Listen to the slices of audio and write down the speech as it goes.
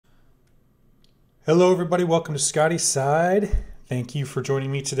Hello, everybody. Welcome to Scotty's Side. Thank you for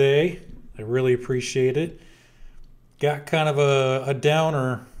joining me today. I really appreciate it. Got kind of a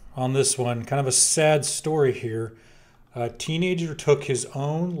downer on this one, kind of a sad story here. A teenager took his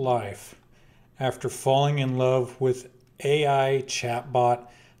own life after falling in love with AI chatbot.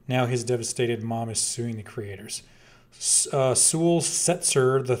 Now his devastated mom is suing the creators. Sewell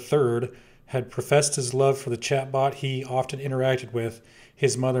Setzer III had professed his love for the chatbot he often interacted with,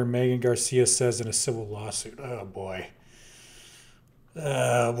 his mother, Megan Garcia, says in a civil lawsuit. Oh, boy.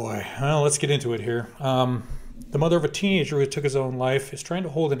 Oh, boy. Well, let's get into it here. The mother of a teenager who took his own life is trying to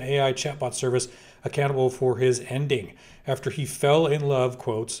hold an AI chatbot service accountable for his ending after he fell in love,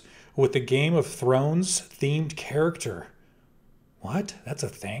 quotes, with the Game of Thrones themed character. What? That's a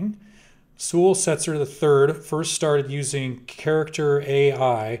thing? Sewell Setzer III first started using character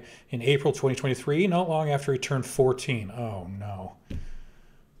AI in April 2023, not long after he turned 14. Oh, no.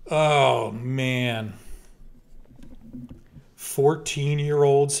 Oh, man.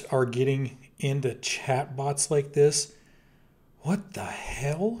 14-year-olds are getting into chatbots like this? What the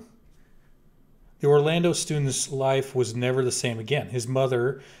hell? The Orlando student's life was never the same again. His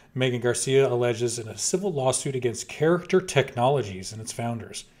mother, Megan Garcia, alleges in a civil lawsuit against Character Technologies and its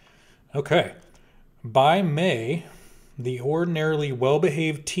founders. Okay. By May, the ordinarily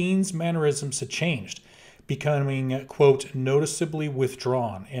well-behaved teen's mannerisms had changed, becoming, quote, noticeably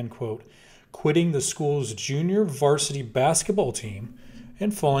withdrawn, end quote, quitting the school's junior varsity basketball team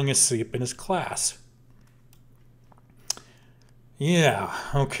and falling asleep in his class. Yeah,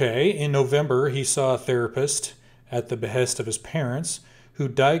 okay. In November, he saw a therapist at the behest of his parents who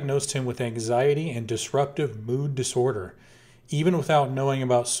diagnosed him with anxiety and disruptive mood disorder. Even without knowing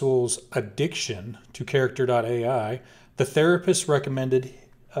about Sewell's addiction to Character.ai, the therapist recommended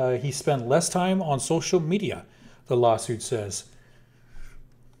he spend less time on social media, the lawsuit says.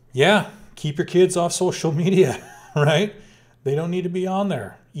 Yeah, keep your kids off social media, right? They don't need to be on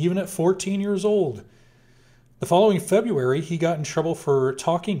there, even at 14 years old. The following February, he got in trouble for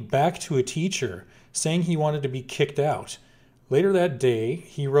talking back to a teacher, saying he wanted to be kicked out. Later that day,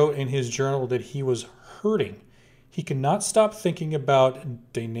 he wrote in his journal that he was hurting. He could not stop thinking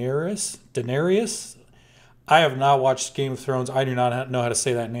about Daenerys. I have not watched Game of Thrones. I do not know how to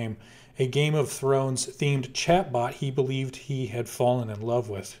say that name. A Game of Thrones themed chatbot he believed he had fallen in love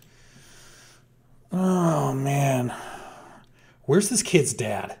with. Oh, man. Where's this kid's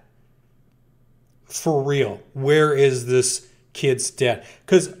dad? For real. Where is this kid's dad?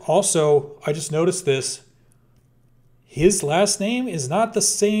 Because also, I just noticed this. His last name is not the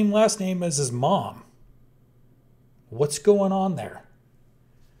same last name as his mom. What's going on there?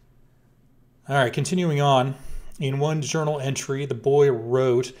 All right, continuing on. In one journal entry, the boy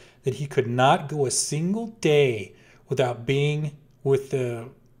wrote that he could not go a single day without being with the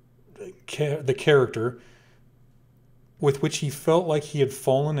character with which he felt like he had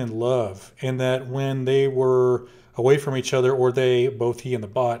fallen in love, and that when they were away from each other, or they, both he and the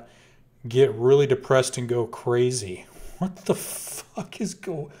bot, get really depressed and go crazy. What the fuck is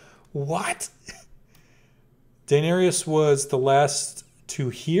what? Daenerys was the last to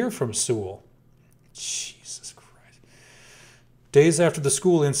hear from Sewell. Jesus Christ. Days after the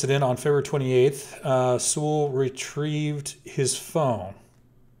school incident on February 28th, Sewell retrieved his phone,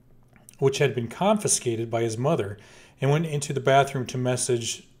 which had been confiscated by his mother, and went into the bathroom to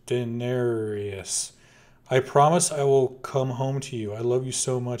message Daenerys. I promise I will come home to you. I love you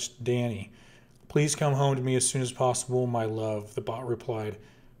so much, Danny. Please come home to me as soon as possible, my love, the bot replied.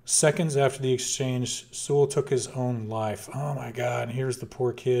 Seconds after the exchange, Sewell took his own life. Oh my God, and here's the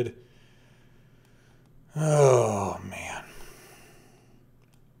poor kid. Oh, man.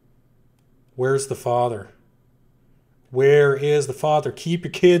 Where's the father? Where is the father? Keep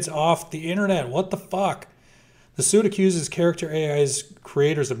your kids off the internet. What the fuck? The suit accuses Character AI's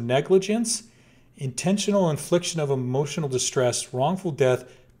creators of negligence, intentional infliction of emotional distress, wrongful death,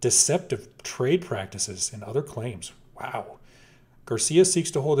 deceptive trade practices, and other claims. Wow. Garcia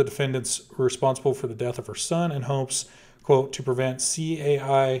seeks to hold the defendants responsible for the death of her son and hopes, quote, to prevent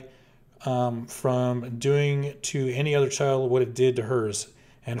CAI from doing to any other child what it did to hers,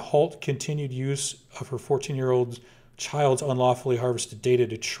 and halt continued use of her 14-year-old child's unlawfully harvested data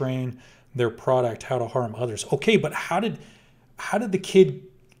to train their product how to harm others. Okay, but how did the kid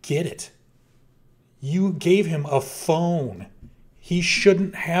get it? You gave him a phone. He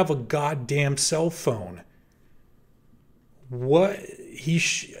shouldn't have a goddamn cell phone. What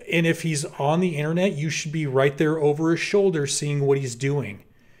and if he's on the internet, you should be right there over his shoulder seeing what he's doing.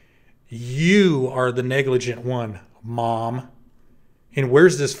 You are the negligent one, Mom. And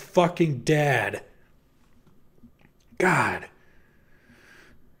where's this fucking dad? God.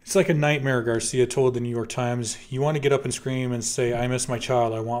 It's like a nightmare, Garcia told the New York Times. You want to get up and scream and say, I miss my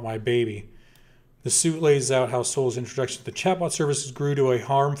child, I want my baby. The suit lays out how Sewell's introduction to the chatbot services grew to a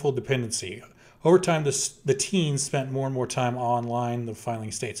harmful dependency. Over time, the teens spent more and more time online, the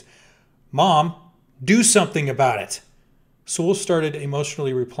filing states. Mom, do something about it. Sewell started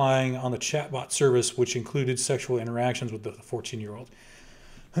emotionally replying on the chatbot service, which included sexual interactions with the 14-year-old.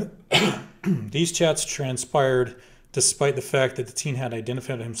 These chats transpired despite the fact that the teen had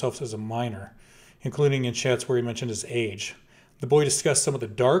identified himself as a minor, including in chats where he mentioned his age. The boy discussed some of the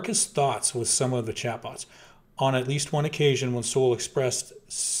darkest thoughts with some of the chatbots. On at least one occasion, when Sewell expressed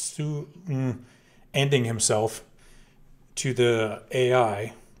ending himself to the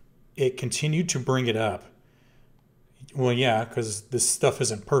AI, it continued to bring it up. Well, yeah, because this stuff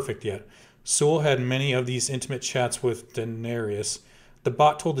isn't perfect yet. Sewell had many of these intimate chats with Daenerys. The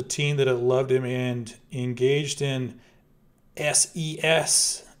bot told the teen that it loved him and engaged in sex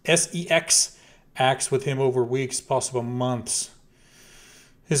acts with him over weeks, possible months.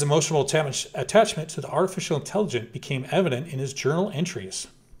 His emotional attachment to the artificial intelligence became evident in his journal entries.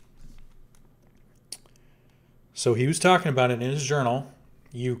 So he was talking about it in his journal.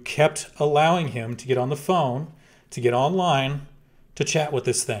 You kept allowing him to get on the phone, to get online, to chat with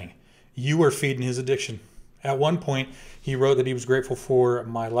this thing. You were feeding his addiction. At one point, he wrote that he was grateful for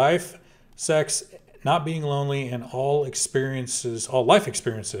my life, sex, not being lonely, and all life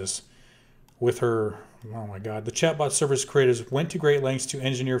experiences with her. Oh my God. The chatbot service creators went to great lengths to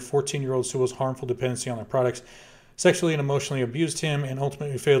engineer 14-year-old Sewell's harmful dependency on their products, sexually and emotionally abused him, and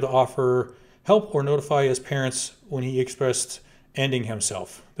ultimately failed to offer help or notify his parents when he expressed ending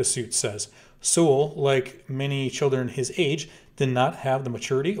himself, the suit says. Sewell, like many children his age, did not have the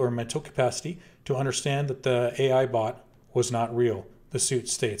maturity or mental capacity to understand that the AI bot was not real, the suit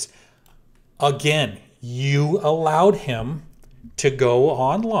states. Again, you allowed him to go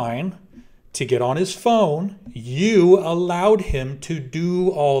online, to get on his phone. You allowed him to do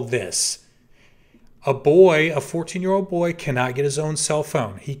all this. A 14-year-old boy cannot get his own cell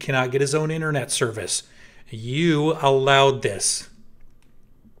phone. He cannot get his own internet service. You allowed this.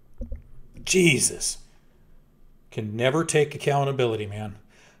 Jesus. Can never take accountability, man.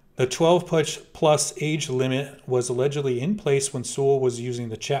 The 12-plus age limit was allegedly in place when Sewell was using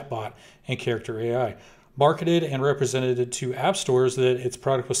the chatbot and character AI. Marketed and represented to app stores that its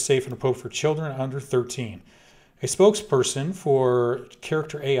product was safe and appropriate for children under 13. A spokesperson for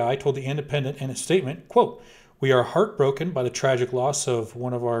Character AI told The Independent in a statement, quote, "We are heartbroken by the tragic loss of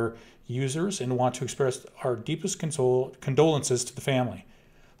one of our users and want to express our deepest condolences to the family.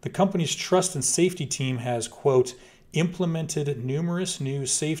 The company's trust and safety team has, quote, implemented numerous new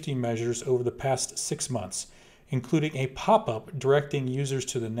safety measures over the past 6 months, including a pop-up directing users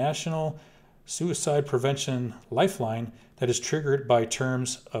to the National Suicide Prevention Lifeline that is triggered by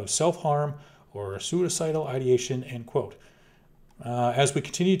terms of self-harm or suicidal ideation," end quote. As we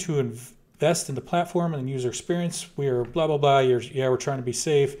continue to invest in the platform and the user experience, we are blah, blah, blah. We're trying to be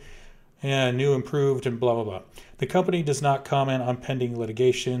safe and new, improved, and blah, blah, blah. The company does not comment on pending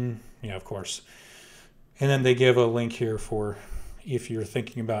litigation. Yeah, of course. And then they give a link here for if you're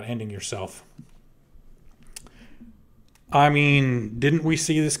thinking about ending yourself. I mean, didn't we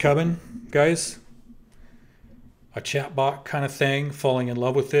see this coming, guys? A chatbot kind of thing, falling in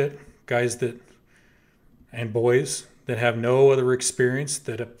love with it. Guys and boys that have no other experience,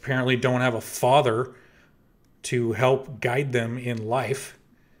 that apparently don't have a father to help guide them in life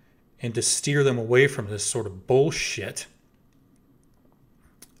and to steer them away from this sort of bullshit.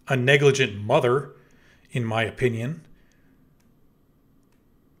 A negligent mother, in my opinion,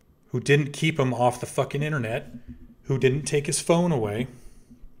 who didn't keep him off the fucking internet, who didn't take his phone away.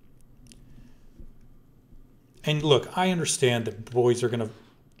 And look, I understand that boys are going to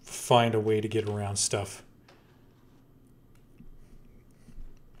find a way to get around stuff.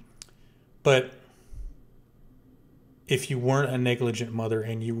 But if you weren't a negligent mother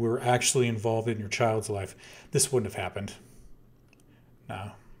and you were actually involved in your child's life, this wouldn't have happened.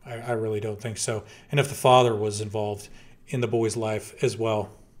 No, I really don't think so. And if the father was involved in the boy's life as well,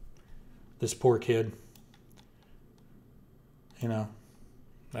 this poor kid,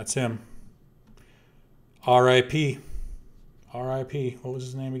 that's him. R.I.P. R.I.P. What was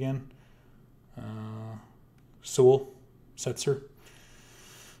his name again? Sewell Setzer.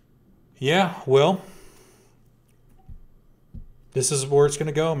 Yeah, well, this is where it's going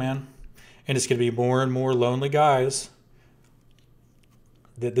to go, man. And it's going to be more and more lonely guys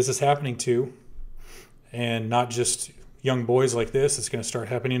that this is happening to. And not just young boys like this. It's going to start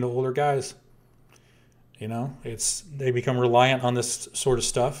happening to older guys. They become reliant on this sort of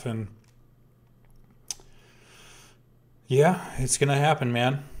stuff. And yeah, it's going to happen,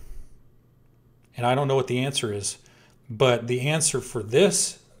 man. And I don't know what the answer is. But the answer for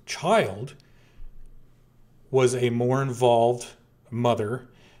this child was a more involved mother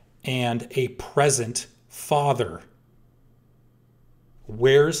and a present father.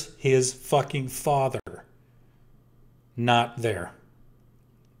 Where's his fucking father? Not there.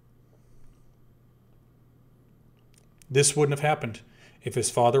 This wouldn't have happened if his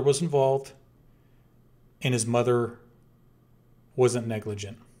father was involved and his mother wasn't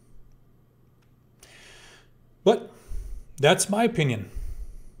negligent. But that's my opinion.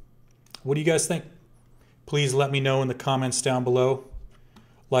 What do you guys think? Please let me know in the comments down below.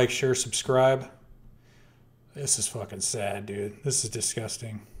 Like, share, subscribe. This is fucking sad, dude. This is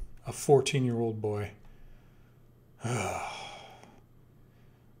disgusting. A 14-year-old boy. All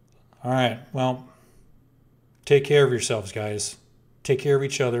right, well, take care of yourselves, guys. Take care of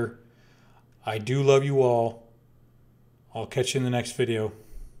each other. I do love you all. I'll catch you in the next video.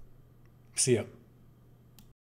 See ya.